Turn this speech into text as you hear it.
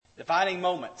Defining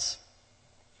moments.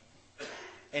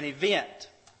 An event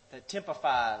that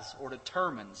typifies or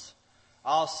determines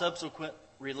all subsequent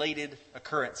related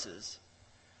occurrences.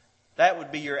 That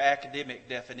would be your academic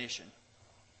definition.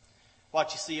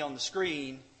 What you see on the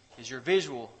screen is your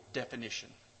visual definition.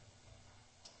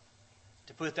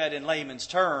 To put that in layman's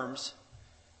terms,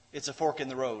 it's a fork in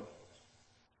the road.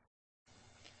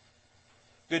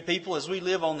 Good people, as we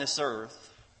live on this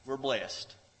earth, we're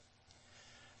blessed.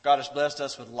 God has blessed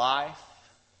us with life.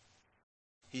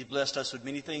 He's blessed us with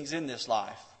many things in this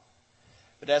life.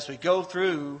 But as we go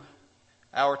through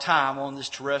our time on this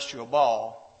terrestrial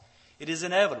ball, it is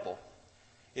inevitable.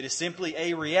 It is simply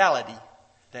a reality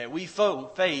that we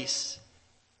face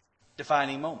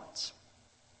defining moments.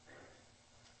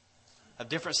 Of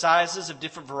different sizes, of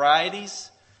different varieties,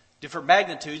 different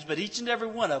magnitudes, but each and every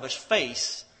one of us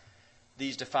face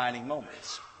these defining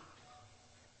moments.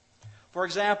 For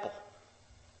example,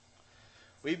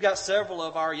 we've got several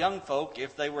of our young folk,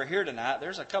 if they were here tonight,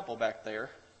 there's a couple back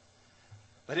there.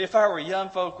 But if our young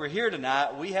folk were here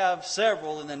tonight, we have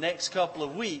several in the next couple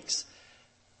of weeks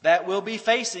that will be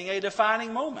facing a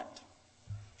defining moment.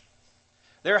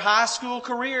 Their high school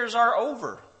careers are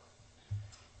over,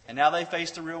 and now they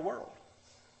face the real world.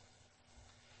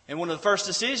 And one of the first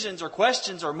decisions or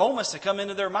questions or moments that come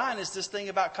into their mind is this thing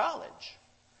about college.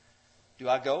 Do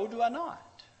I go? Do I not?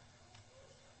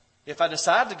 If I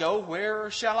decide to go,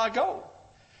 where shall I go?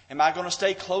 Am I going to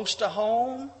stay close to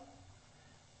home?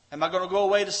 Am I going to go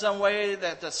away to some way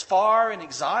that's far and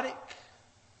exotic?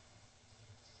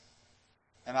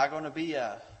 Am I going to be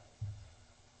a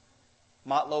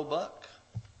Motlow Buck?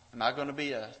 Am I going to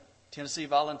be a Tennessee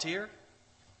Volunteer?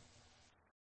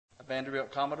 A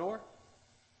Vanderbilt Commodore?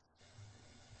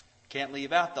 Can't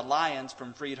leave out the Lions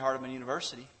from Freed-Hardeman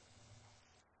University.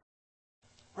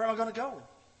 Where am I going to go?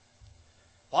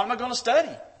 What am I going to study?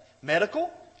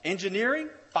 Medical? Engineering?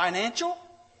 Financial?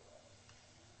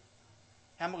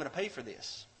 How am I going to pay for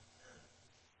this?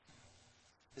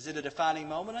 Is it a defining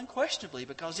moment? Unquestionably,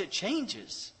 because it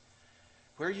changes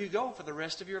where you go for the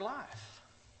rest of your life.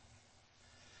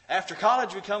 After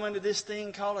college, we come into this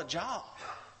thing called a job.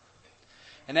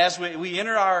 And as we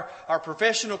enter our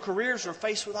professional careers, we're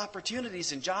faced with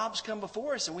opportunities and jobs come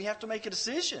before us, and we have to make a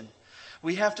decision.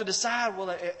 We have to decide,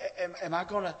 well, am I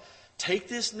going to take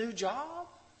this new job?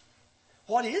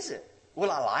 What is it? Will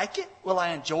I like it? Will I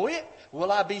enjoy it?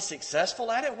 Will I be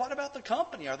successful at it? What about the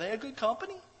company? Are they a good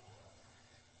company?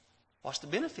 What's the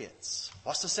benefits?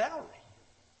 What's the salary?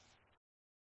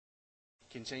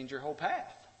 It can change your whole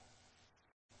path.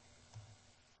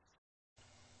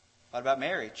 What about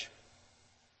marriage?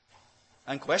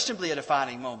 Unquestionably a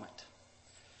defining moment.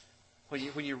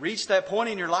 When you reach that point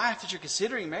in your life that you're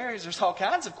considering marriage, there's all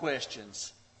kinds of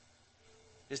questions.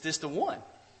 Is this the one?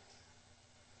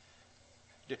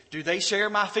 Do they share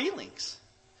my feelings?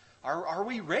 Are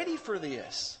we ready for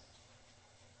this?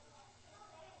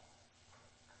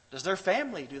 Does their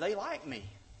family, do they like me?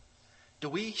 Do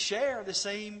we share the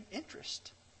same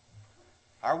interest?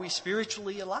 Are we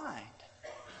spiritually aligned?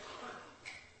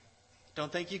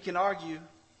 Don't think you can argue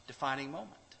defining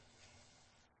moment.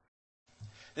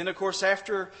 Then, of course,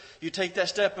 after you take that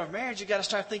step of marriage, you've got to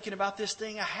start thinking about this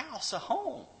thing, a house, a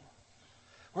home.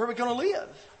 Where are we going to live?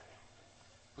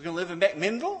 We're going to live in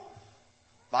McMinnville,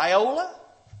 Viola,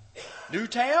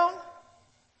 Newtown,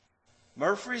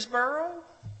 Murfreesboro,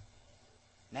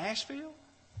 Nashville.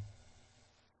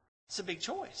 It's a big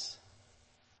choice.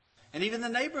 And even the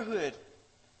neighborhood,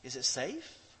 is it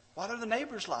safe? What are the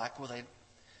neighbors like? Will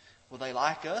they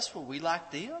like us? Will we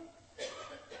like them?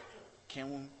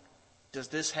 Does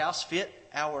this house fit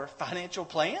our financial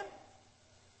plan?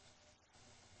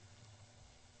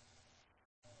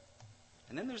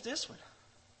 And then there's this one.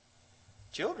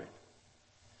 Children.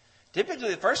 Typically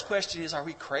the first question is, are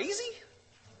we crazy?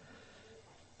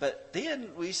 But then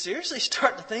we seriously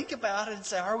start to think about it and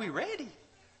say, are we ready?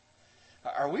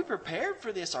 Are we prepared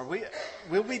for this?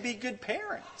 Will we be good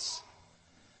parents?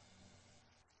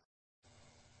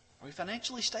 Are we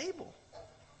financially stable?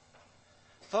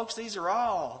 Folks, these are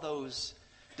all those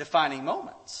defining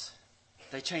moments.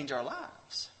 They change our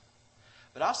lives.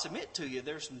 But I'll submit to you,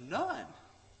 there's none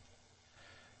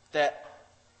that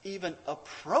even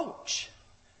approach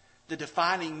the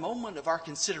defining moment of our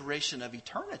consideration of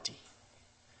eternity.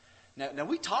 Now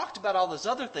we talked about all those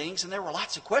other things, and there were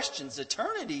lots of questions.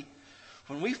 Eternity,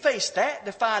 when we face that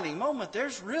defining moment,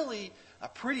 there's really a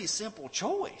pretty simple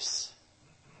choice.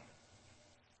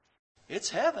 It's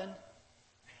heaven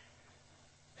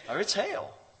or it's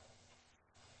hell.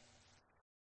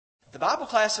 The Bible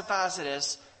classifies it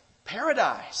as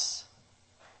paradise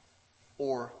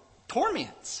or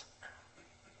torments.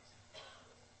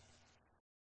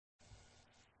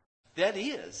 That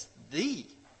is the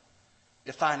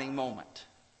defining moment.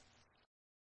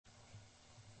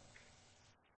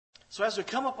 So as we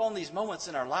come upon these moments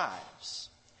in our lives,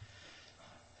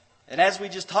 and as we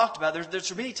just talked about,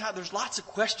 there's many times, there's lots of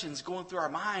questions going through our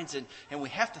minds, and we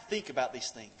have to think about these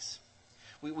things.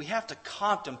 We have to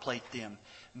contemplate them,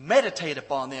 meditate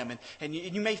upon them, and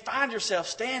you may find yourself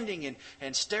standing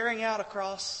and staring out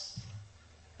across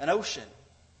an ocean,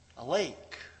 a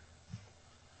lake,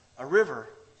 a river,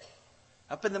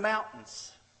 up in the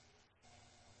mountains,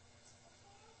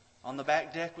 on the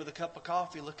back deck with a cup of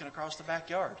coffee looking across the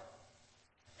backyard.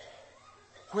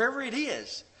 Wherever it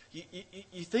is,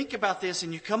 you think about this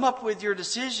and you come up with your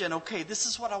decision. Okay, this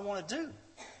is what I want to do.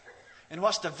 And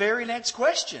what's the very next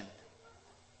question?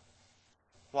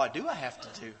 What do I have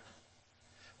to do?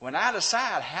 When I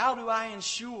decide, how do I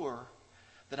ensure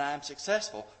that I am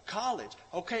successful? College.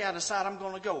 Okay, I decide I'm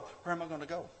going to go. Where am I going to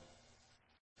go?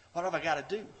 What have I got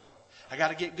to do? I got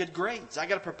to get good grades. I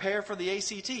got to prepare for the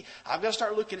ACT. I've got to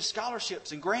start looking at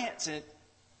scholarships and grants and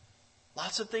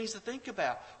lots of things to think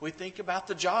about. We think about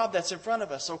the job that's in front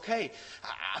of us. Okay,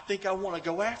 I think I want to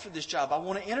go after this job. I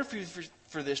want to interview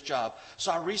for this job.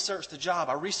 So I research the job.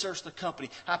 I research the company.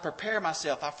 I prepare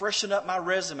myself. I freshen up my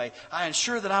resume. I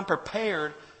ensure that I'm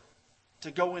prepared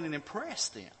to go in and impress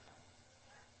them.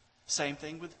 Same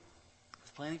thing with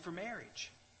planning for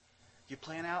marriage. You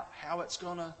plan out how it's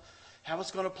going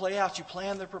to play out. You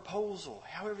plan the proposal,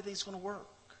 how everything's going to work.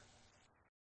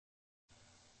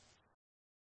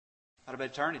 What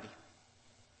about eternity?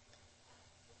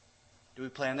 Do we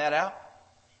plan that out?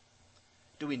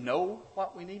 Do we know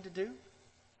what we need to do?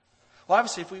 Well,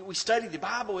 obviously, if we study the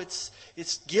Bible, it's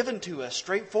given to us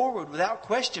straightforward, without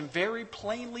question, very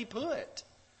plainly put.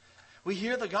 We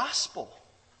hear the gospel.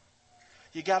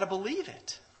 You got to believe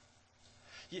it.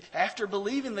 After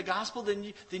believing the gospel, then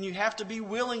you have to be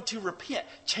willing to repent,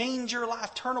 change your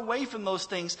life, turn away from those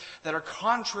things that are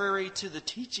contrary to the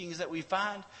teachings that we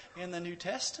find in the New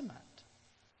Testament.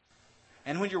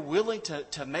 And when you're willing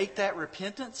to make that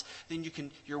repentance, then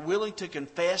you're willing to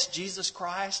confess Jesus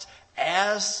Christ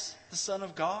as the Son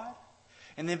of God,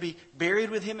 and then be buried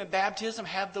with Him in baptism,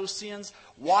 have those sins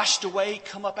washed away,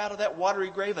 come up out of that watery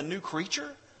grave a new creature.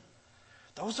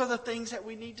 Those are the things that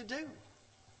we need to do.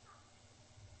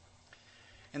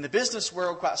 In the business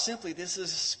world, quite simply, this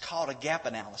is called a gap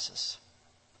analysis.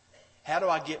 How do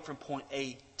I get from point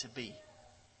A to B?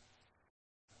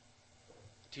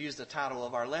 To use the title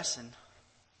of our lesson,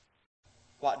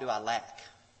 what do I lack?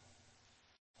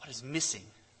 What is missing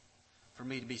for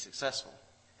me to be successful?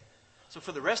 So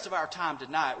for the rest of our time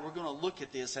tonight, we're going to look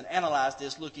at this and analyze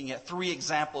this, looking at 3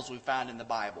 examples we find in the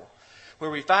Bible, where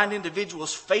we find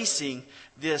individuals facing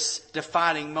this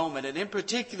defining moment, and in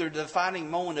particular, the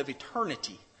defining moment of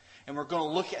eternity. And we're going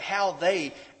to look at how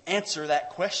they answer that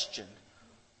question.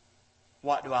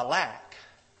 What do I lack?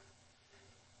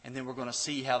 And then we're going to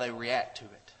see how they react to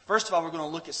it. First of all, we're going to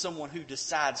look at someone who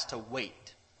decides to wait.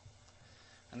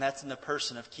 And that's in the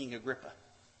person of King Agrippa.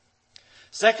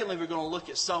 Secondly, we're going to look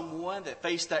at someone that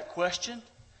faced that question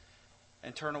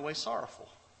and turned away sorrowful.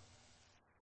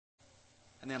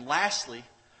 And then lastly,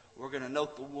 we're going to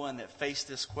note the one that faced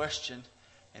this question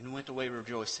and went away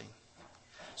rejoicing.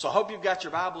 So I hope you've got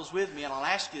your Bibles with me, and I'll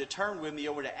ask you to turn with me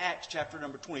over to Acts chapter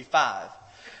number 25.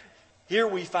 Here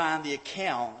we find the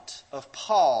account of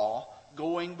Paul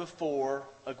going before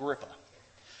Agrippa.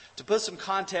 To put some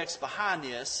context behind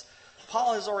this,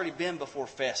 Paul has already been before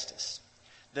Festus.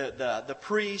 The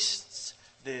priests,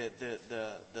 the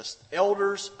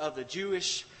elders of the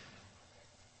Jewish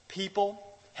people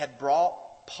had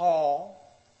brought Paul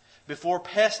before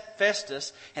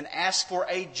Festus and asked for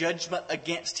a judgment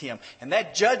against him. And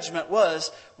that judgment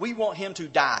was, we want him to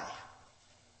die.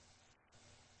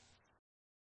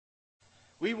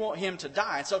 We want him to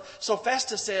die. And so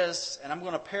Festus says, and I'm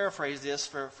going to paraphrase this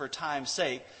for time's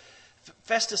sake,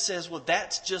 Festus says, well,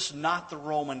 that's just not the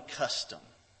Roman custom.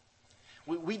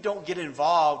 We don't get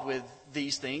involved with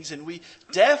these things, and we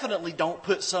definitely don't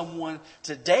put someone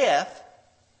to death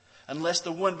unless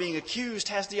the one being accused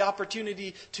has the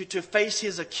opportunity to face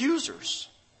his accusers.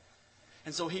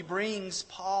 And so he brings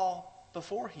Paul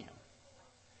before him.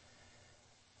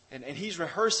 And he's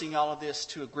rehearsing all of this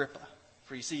to Agrippa.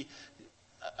 For you see,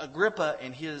 Agrippa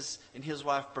and his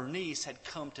wife Bernice had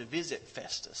come to visit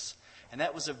Festus. And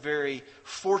that was a very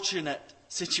fortunate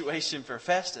situation for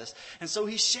Festus. And so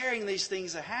he's sharing these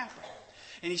things that happened.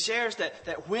 And he shares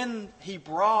that when he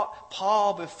brought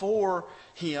Paul before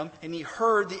him and he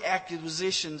heard the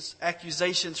accusations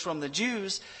from the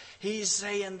Jews, he's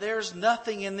saying there's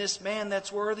nothing in this man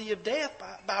that's worthy of death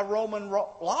by Roman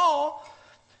law.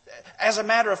 As a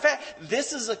matter of fact,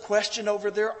 this is a question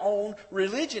over their own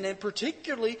religion, and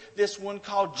particularly this one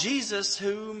called Jesus,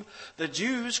 whom the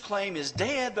Jews claim is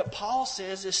dead, but Paul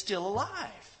says is still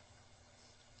alive.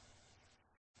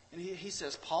 And he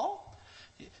says, Paul,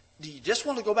 do you just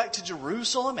want to go back to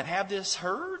Jerusalem and have this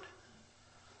heard?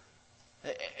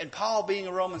 And Paul, being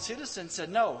a Roman citizen, said,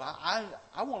 no,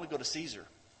 I want to go to Caesar.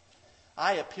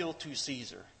 I appeal to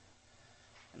Caesar.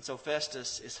 And so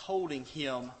Festus is holding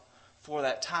him for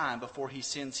that time before he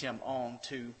sends him on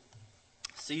to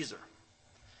Caesar.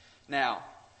 Now,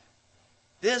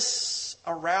 this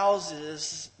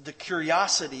arouses the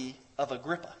curiosity of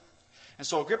Agrippa. And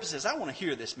so Agrippa says, I want to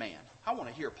hear this man. I want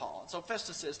to hear Paul. And so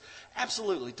Festus says,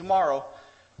 absolutely, tomorrow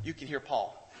you can hear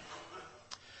Paul.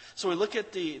 So we look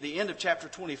at the end of chapter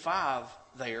 25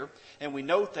 there, and we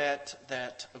note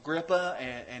that Agrippa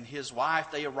and his wife,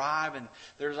 they arrive, and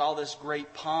there's all this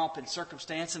great pomp and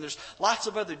circumstance, and there's lots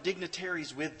of other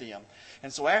dignitaries with them.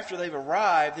 And so after they've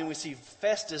arrived, then we see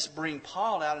Festus bring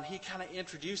Paul out, and he kind of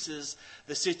introduces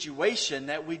the situation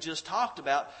that we just talked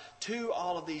about to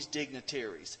all of these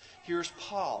dignitaries. Here's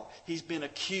Paul. He's been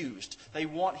accused. They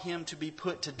want him to be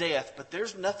put to death, but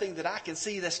there's nothing that I can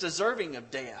see that's deserving of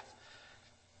death.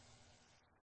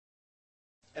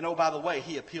 And oh, by the way,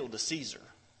 he appealed to Caesar,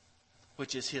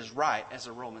 which is his right as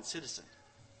a Roman citizen.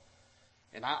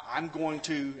 And I'm going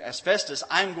to, as Festus,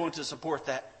 I'm going to support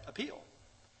that appeal.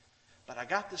 But I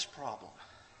got this problem.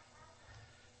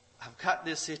 I've got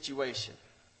this situation.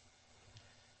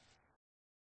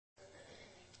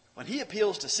 When he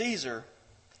appeals to Caesar,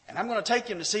 and I'm going to take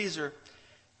him to Caesar,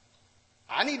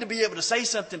 I need to be able to say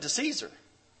something to Caesar.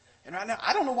 And right now,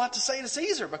 I don't know what to say to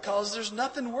Caesar because there's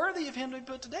nothing worthy of him to be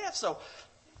put to death. So,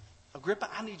 Agrippa,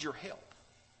 I need your help.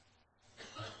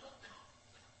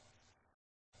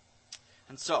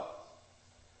 And so,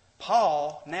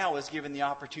 Paul now is given the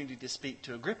opportunity to speak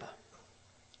to Agrippa.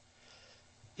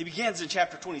 He begins in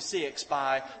chapter 26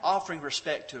 by offering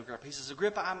respect to Agrippa. He says,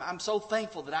 Agrippa, I'm so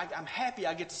thankful that I'm happy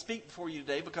I get to speak before you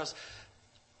today because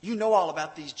you know all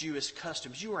about these Jewish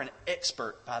customs. You are an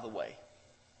expert, by the way.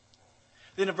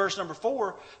 Then in verse number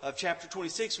 4 of chapter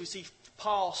 26, we see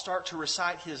Paul start to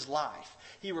recite his life.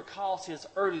 He recalls his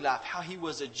early life, how he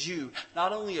was a Jew,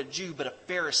 not only a Jew, but a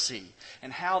Pharisee,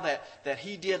 and how that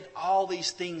he did all these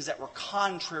things that were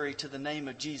contrary to the name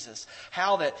of Jesus,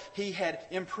 how that he had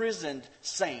imprisoned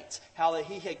saints, how that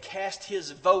he had cast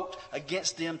his vote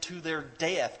against them to their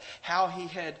death, how he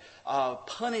had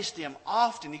punished them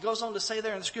often. He goes on to say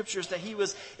there in the Scriptures that he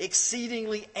was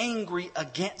exceedingly angry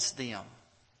against them.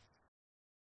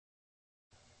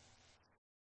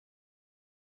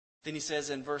 Then he says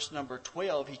in verse number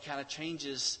 12, he kind of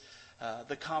changes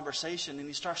the conversation and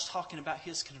he starts talking about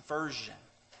his conversion.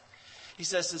 He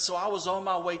says, and so I was on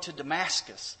my way to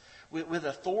Damascus with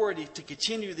authority to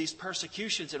continue these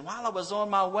persecutions. And while I was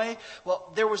on my way,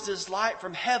 well, there was this light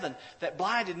from heaven that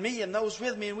blinded me and those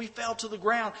with me, and we fell to the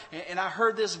ground. And I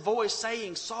heard this voice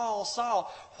saying, Saul,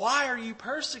 Saul, why are you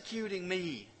persecuting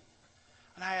me?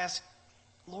 And I asked,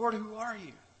 Lord, who are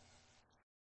you?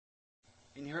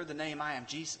 And he heard the name, I am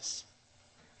Jesus.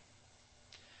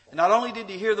 And not only did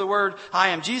he hear the word, I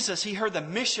am Jesus, he heard the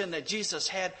mission that Jesus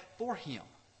had for him.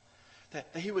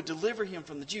 That he would deliver him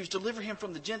from the Jews, deliver him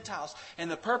from the Gentiles.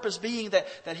 And the purpose being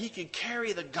that he could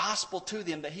carry the gospel to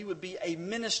them, that he would be a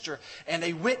minister and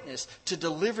a witness to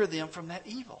deliver them from that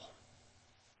evil.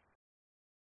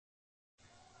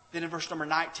 Then in verse number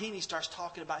 19, he starts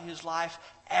talking about his life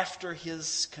after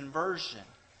his conversion.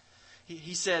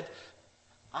 He said,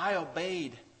 I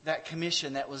obeyed that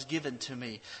commission that was given to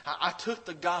me. I took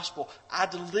the gospel. I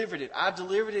delivered it. I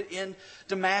delivered it in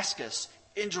Damascus,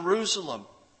 in Jerusalem,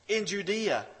 in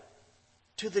Judea,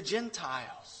 to the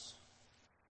Gentiles.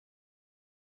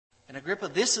 And Agrippa,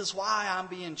 this is why I'm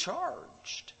being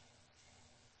charged.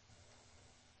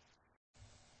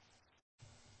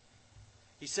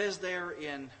 He says there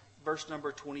in verse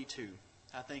number 22,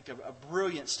 I think a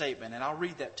brilliant statement, and I'll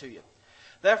read that to you.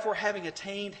 Therefore, having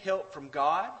attained help from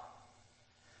God,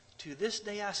 to this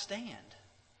day I stand,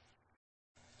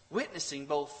 witnessing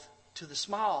both to the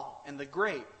small and the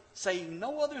great, saying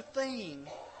no other thing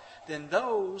than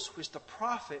those which the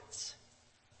prophets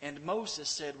and Moses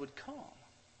said would come.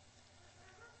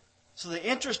 So the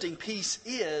interesting piece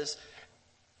is,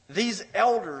 these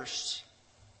elders,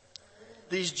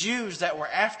 these Jews that were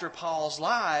after Paul's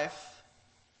life,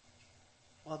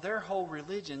 well, their whole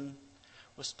religion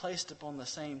was placed upon the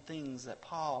same things that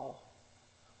Paul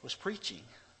was preaching.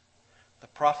 The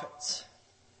prophets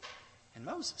and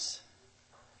Moses.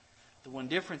 The one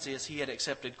difference is he had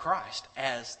accepted Christ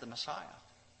as the Messiah.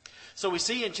 So we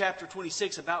see in chapter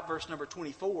 26, about verse number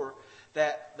 24,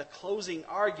 that the closing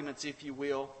arguments, if you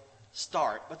will,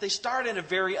 start. But they start in a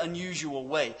very unusual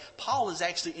way. Paul is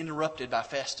actually interrupted by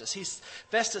Festus.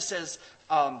 Festus says,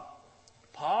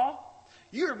 Paul,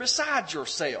 you're beside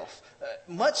yourself.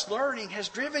 Much learning has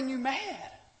driven you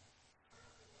mad.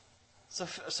 So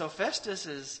Festus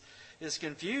is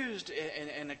confused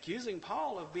and accusing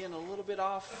Paul of being a little bit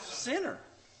off center.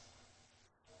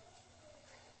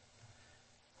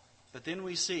 But then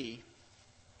we see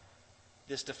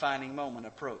this defining moment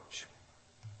approach.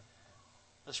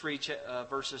 Let's read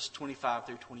verses 25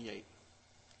 through 28.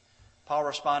 Paul,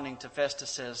 responding to Festus,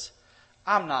 says,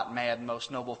 I'm not mad,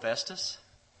 most noble Festus,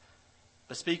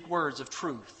 but speak words of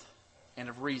truth and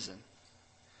of reason.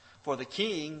 For the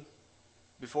king,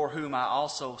 before whom I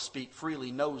also speak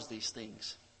freely, knows these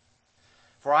things.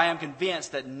 For I am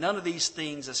convinced that none of these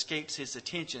things escapes his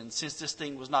attention, since this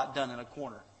thing was not done in a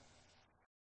corner.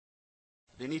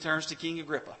 Then he turns to King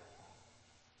Agrippa.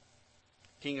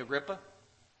 King Agrippa,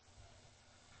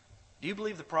 do you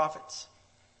believe the prophets?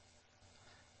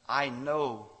 I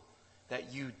know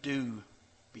that you do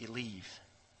believe.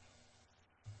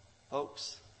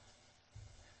 Folks,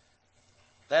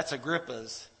 that's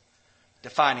Agrippa's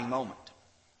defining moment.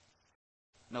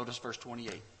 Notice verse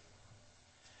 28.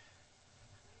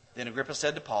 Then Agrippa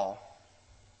said to Paul,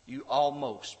 you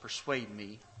almost persuade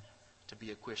me to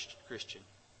be a Christian.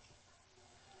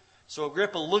 So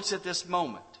Agrippa looks at this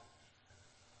moment.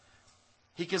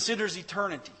 He considers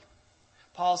eternity.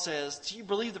 Paul says, do you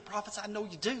believe the prophets? I know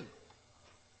you do.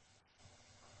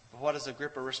 But what does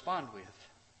Agrippa respond with?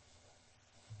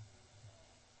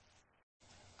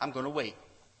 I'm going to wait.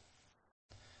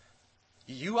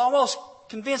 You almost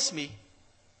convinced me,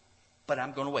 but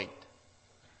I'm going to wait.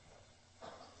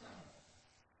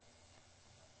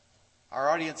 Our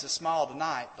audience is small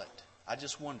tonight, but I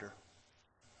just wonder.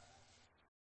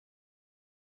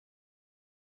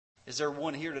 Is there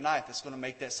one here tonight that's going to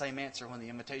make that same answer when the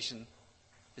invitation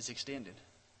is extended?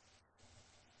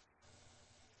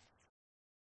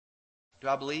 Do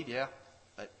I believe? Yeah,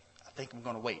 but I think I'm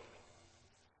going to wait.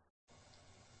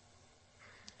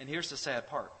 And here's the sad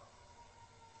part.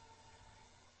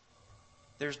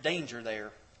 There's danger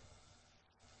there.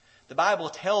 The Bible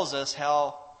tells us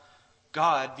how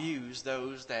God views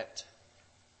those that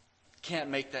can't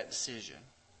make that decision,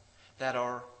 that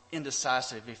are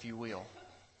indecisive, if you will.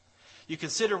 You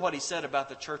consider what he said about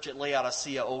the church at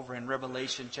Laodicea over in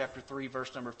Revelation chapter 3,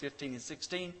 verse number 15 and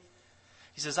 16.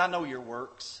 He says, I know your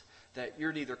works, that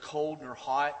you're neither cold nor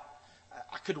hot.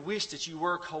 I could wish that you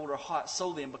were cold or hot.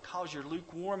 So then, because you're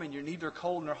lukewarm and you're neither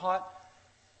cold nor hot,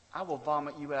 I will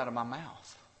vomit you out of my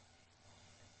mouth.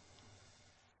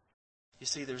 You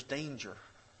see, there's danger.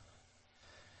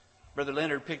 Brother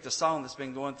Leonard picked a song that's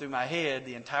been going through my head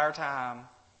the entire time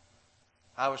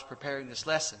I was preparing this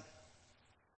lesson.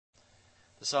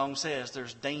 The song says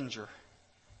there's danger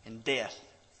and death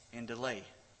and delay.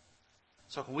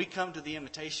 So when we come to the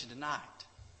invitation tonight,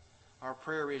 our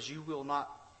prayer is you will not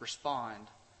respond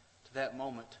to that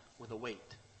moment with a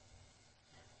wait.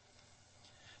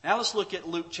 Now let's look at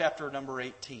Luke chapter number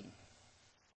 18.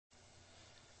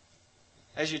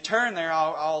 As you turn there,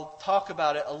 I'll talk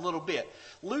about it a little bit.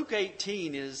 Luke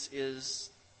 18 is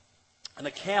an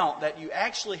account that you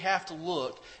actually have to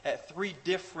look at three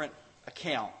different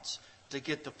accounts to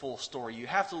get the full story. You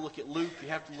have to look at Luke, you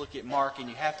have to look at Mark, and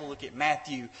you have to look at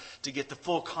Matthew to get the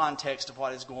full context of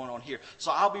what is going on here.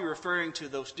 So I'll be referring to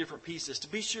those different pieces to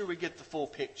be sure we get the full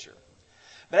picture.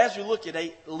 But as we look at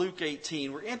Luke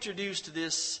 18, we're introduced to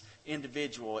this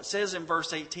individual. It says in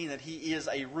verse 18 that he is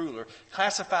a ruler,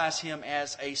 classifies him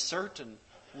as a certain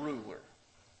ruler.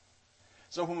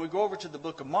 So when we go over to the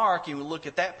book of Mark and we look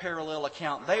at that parallel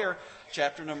account there,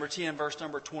 chapter number 10, verse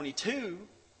number 22,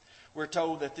 we're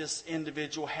told that this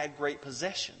individual had great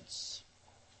possessions.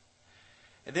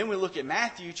 And then we look at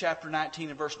Matthew chapter 19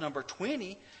 and verse number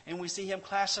 20, and we see him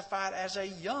classified as a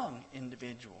young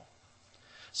individual.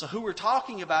 So who we're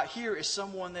talking about here is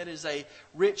someone that is a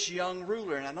rich young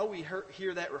ruler. And I know we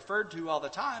hear that referred to all the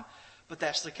time, but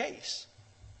that's the case.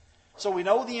 So we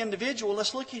know the individual.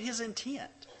 Let's look at his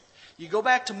intent. You go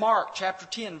back to Mark chapter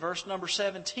 10, verse number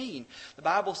 17. The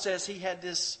Bible says he had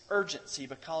this urgency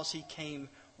because he came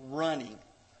running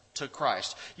to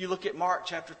Christ. You look at Mark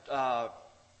chapter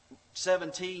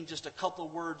 17, just a couple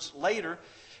of words later,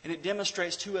 and it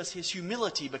demonstrates to us his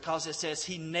humility because it says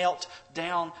he knelt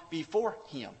down before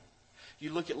him.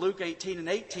 You look at Luke 18 and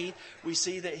 18, we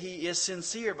see that he is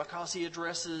sincere because he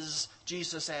addresses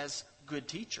Jesus as good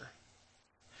teacher.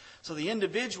 So the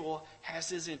individual has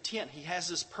his intent. He has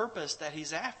his purpose that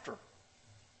he's after.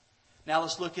 Now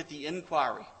let's look at the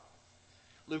inquiry.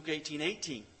 Luke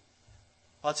 18:18.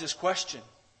 What's his question?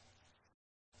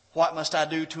 What must I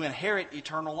do to inherit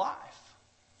eternal life?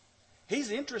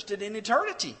 He's interested in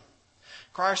eternity.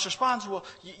 Christ responds, well,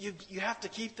 you have to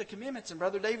keep the commandments. And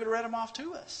Brother David read them off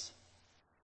to us.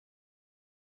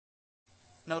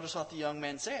 Notice what the young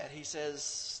man said. He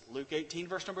says, Luke 18,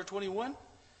 verse number 21,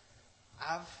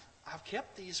 I've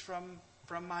kept these from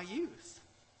my youth.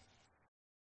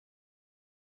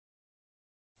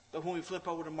 But when we flip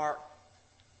over to Mark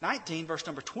 19, verse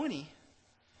number 20,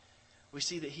 we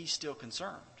see that he's still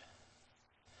concerned.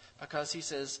 Because he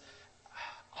says,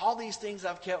 all these things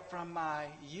I've kept from my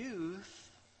youth,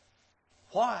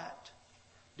 what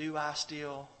do I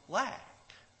still lack?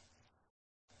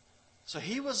 So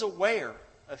he was aware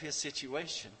of his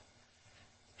situation.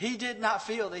 He did not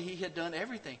feel that he had done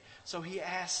everything. So he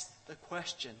asked the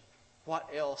question, what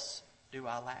else do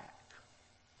I lack?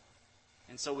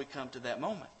 And so we come to that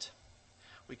moment.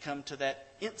 We come to that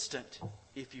instant,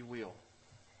 if you will.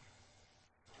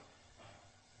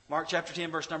 Mark chapter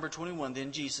 10, verse number 21.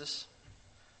 Then Jesus,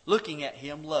 looking at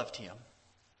him, loved him.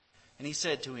 And he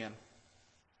said to him,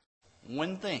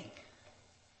 one thing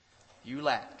you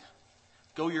lack.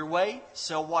 Go your way,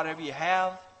 sell whatever you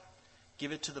have,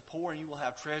 give it to the poor, and you will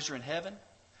have treasure in heaven.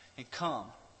 And come,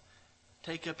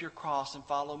 take up your cross and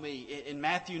follow me. In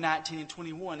Matthew 19 and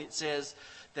 21, it says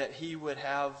that he would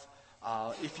have,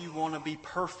 if you want to be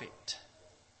perfect.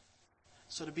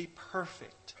 So to be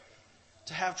perfect,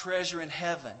 to have treasure in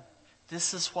heaven,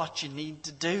 this is what you need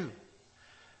to do.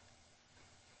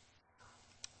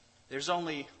 There's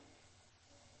only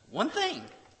one thing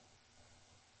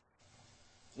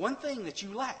that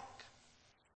you lack.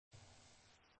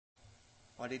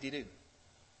 What did he do? The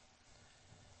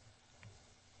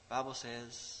Bible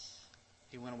says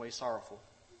he went away sorrowful.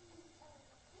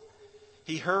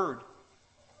 He heard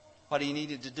what he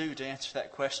needed to do to answer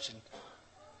that question.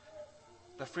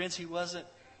 But friends, he wasn't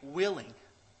willing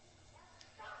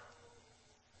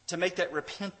to make that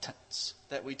repentance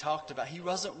that we talked about. He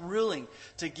wasn't willing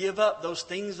to give up those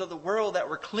things of the world that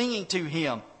were clinging to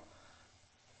him.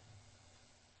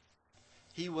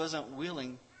 He wasn't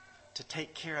willing to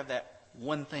take care of that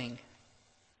one thing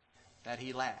that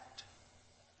he lacked.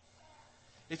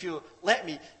 If you'll let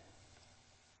me,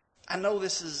 I know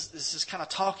this is kind of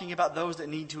talking about those that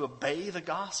need to obey the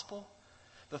gospel.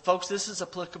 But folks, this is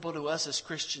applicable to us as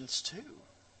Christians too.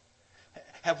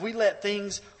 Have we let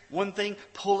one thing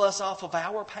pull us off of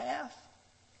our path?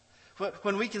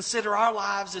 When we consider our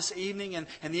lives this evening and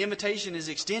the invitation is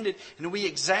extended and we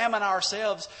examine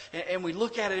ourselves and we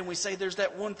look at it and we say, there's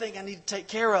that one thing I need to take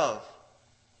care of.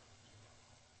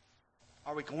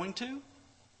 Are we going to?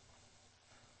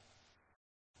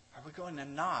 Are we going to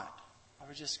not? Are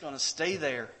we just going to stay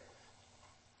there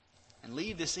and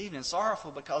leave this evening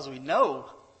sorrowful because we know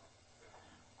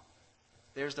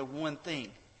there's the one thing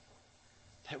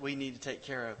that we need to take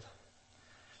care of?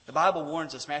 The Bible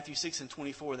warns us, Matthew 6 and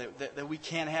 24, that we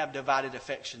can't have divided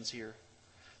affections here.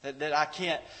 That I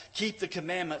can't keep the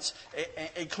commandments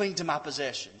and cling to my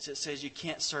possessions. It says you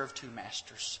can't serve two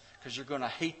masters because you're going to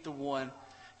hate the one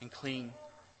and cling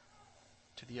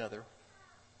to the other.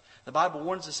 The Bible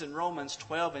warns us in Romans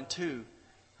 12 and 2,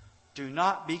 do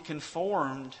not be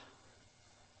conformed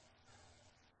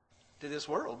to this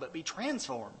world, but be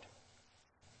transformed.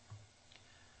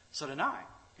 So tonight,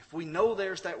 if we know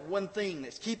there's that one thing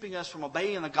that's keeping us from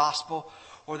obeying the gospel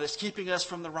or that's keeping us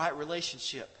from the right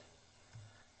relationship,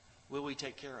 will we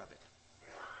take care of it?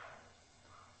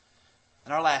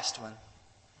 And our last one,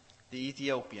 the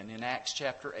Ethiopian in Acts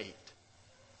chapter 8.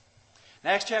 In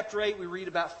Acts chapter 8, we read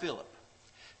about Philip.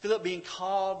 Philip being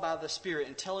called by the Spirit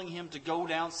and telling him to go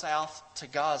down south to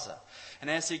Gaza. And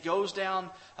as he goes down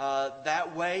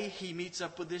that way, he meets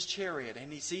up with this chariot.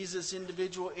 And he sees this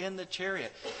individual in the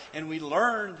chariot. And we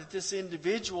learn that this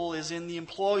individual is in the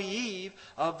employee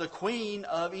of the queen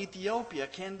of Ethiopia,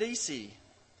 Candace.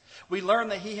 We learn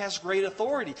that he has great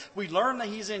authority. We learn that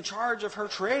he's in charge of her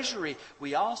treasury.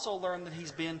 We also learn that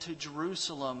he's been to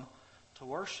Jerusalem to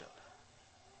worship.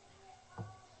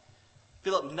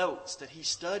 Philip notes that he's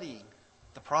studying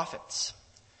the prophets.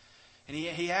 And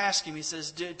he asks him, he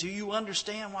says, do you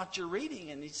understand what you're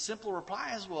reading? And his simple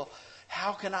reply is, well,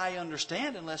 how can I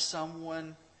understand unless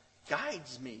someone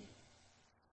guides me?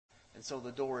 And so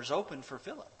the door is open for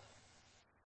Philip.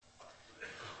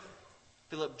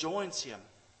 Philip joins him,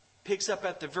 picks up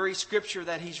at the very scripture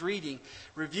that he's reading,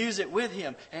 reviews it with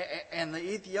him. And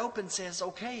the Ethiopian says,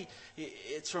 okay,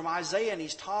 it's from Isaiah, and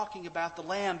he's talking about the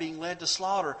lamb being led to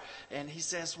slaughter. And he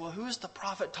says, well, who is the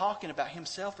prophet talking about,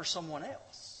 himself or someone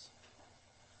else?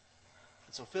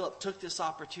 And so Philip took this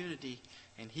opportunity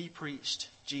and he preached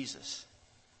Jesus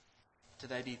to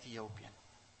that Ethiopian.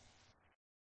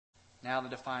 Now the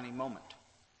defining moment.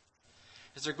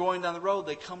 As they're going down the road,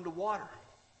 they come to water.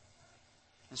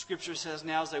 And Scripture says,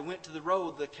 now as they went to the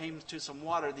road, they came to some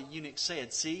water. The eunuch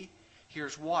said, see,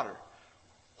 here's water.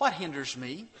 What hinders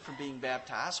me from being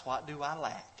baptized? What do I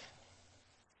lack?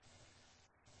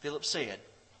 Philip said,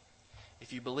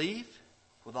 if you believe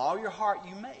with all your heart,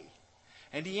 you may.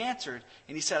 And he answered,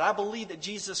 and he said, I believe that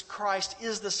Jesus Christ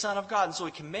is the Son of God. And so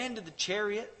he commanded the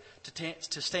chariot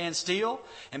to stand still.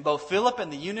 And both Philip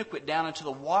and the eunuch went down into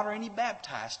the water, and he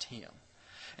baptized him.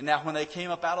 And now when they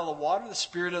came up out of the water, the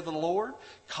Spirit of the Lord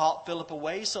caught Philip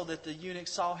away so that the eunuch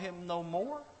saw him no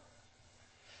more.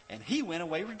 And he went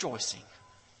away rejoicing.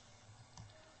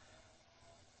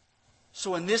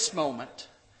 So in this moment,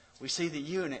 we see the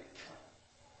eunuch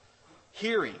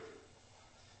hearing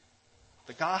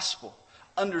the gospel,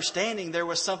 understanding there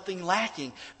was something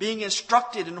lacking, being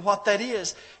instructed in what that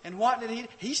is. And what did he do?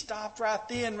 He stopped right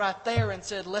then, right there, and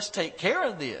said, let's take care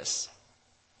of this.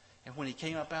 And when he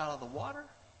came up out of the water,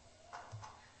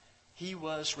 he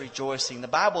was rejoicing. The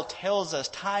Bible tells us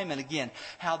time and again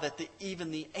how that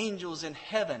even the angels in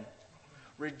heaven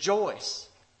rejoice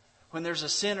when there's a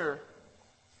sinner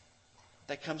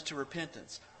that comes to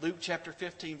repentance. Luke chapter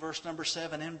 15, verse number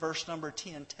 7 and verse number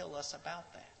 10 tell us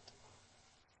about that.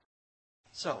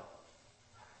 So,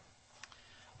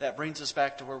 that brings us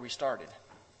back to where we started.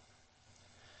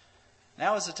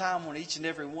 Now is the time when each and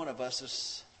every one of us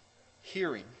is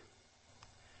hearing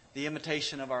the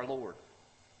invitation of our Lord.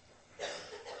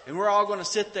 And we're all going to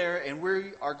sit there and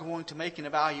we are going to make an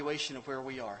evaluation of where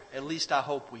we are. At least I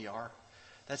hope we are.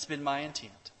 That's been my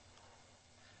intent.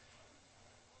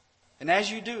 And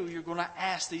as you do, you're going to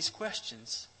ask these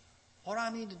questions. What do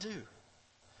I need to do?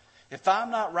 If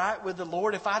I'm not right with the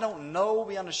Lord, if I don't know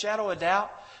beyond a shadow of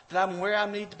doubt that I'm where I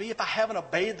need to be, if I haven't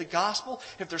obeyed the gospel,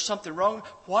 if there's something wrong,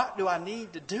 what do I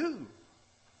need to do?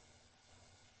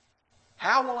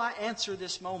 How will I answer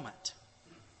this moment?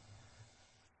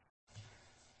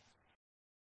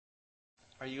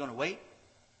 Are you going to wait?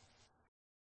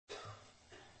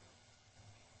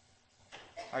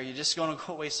 Are you just going to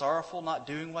go away sorrowful, not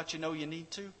doing what you know you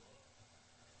need to?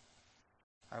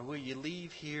 Or will you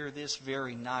leave here this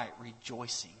very night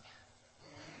rejoicing?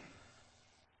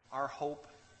 Our hope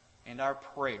and our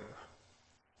prayer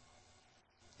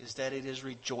is that it is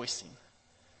rejoicing.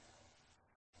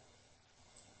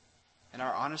 And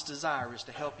our honest desire is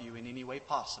to help you in any way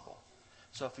possible.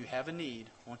 So if you have a need,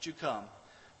 won't you come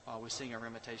while we sing our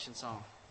invitation song?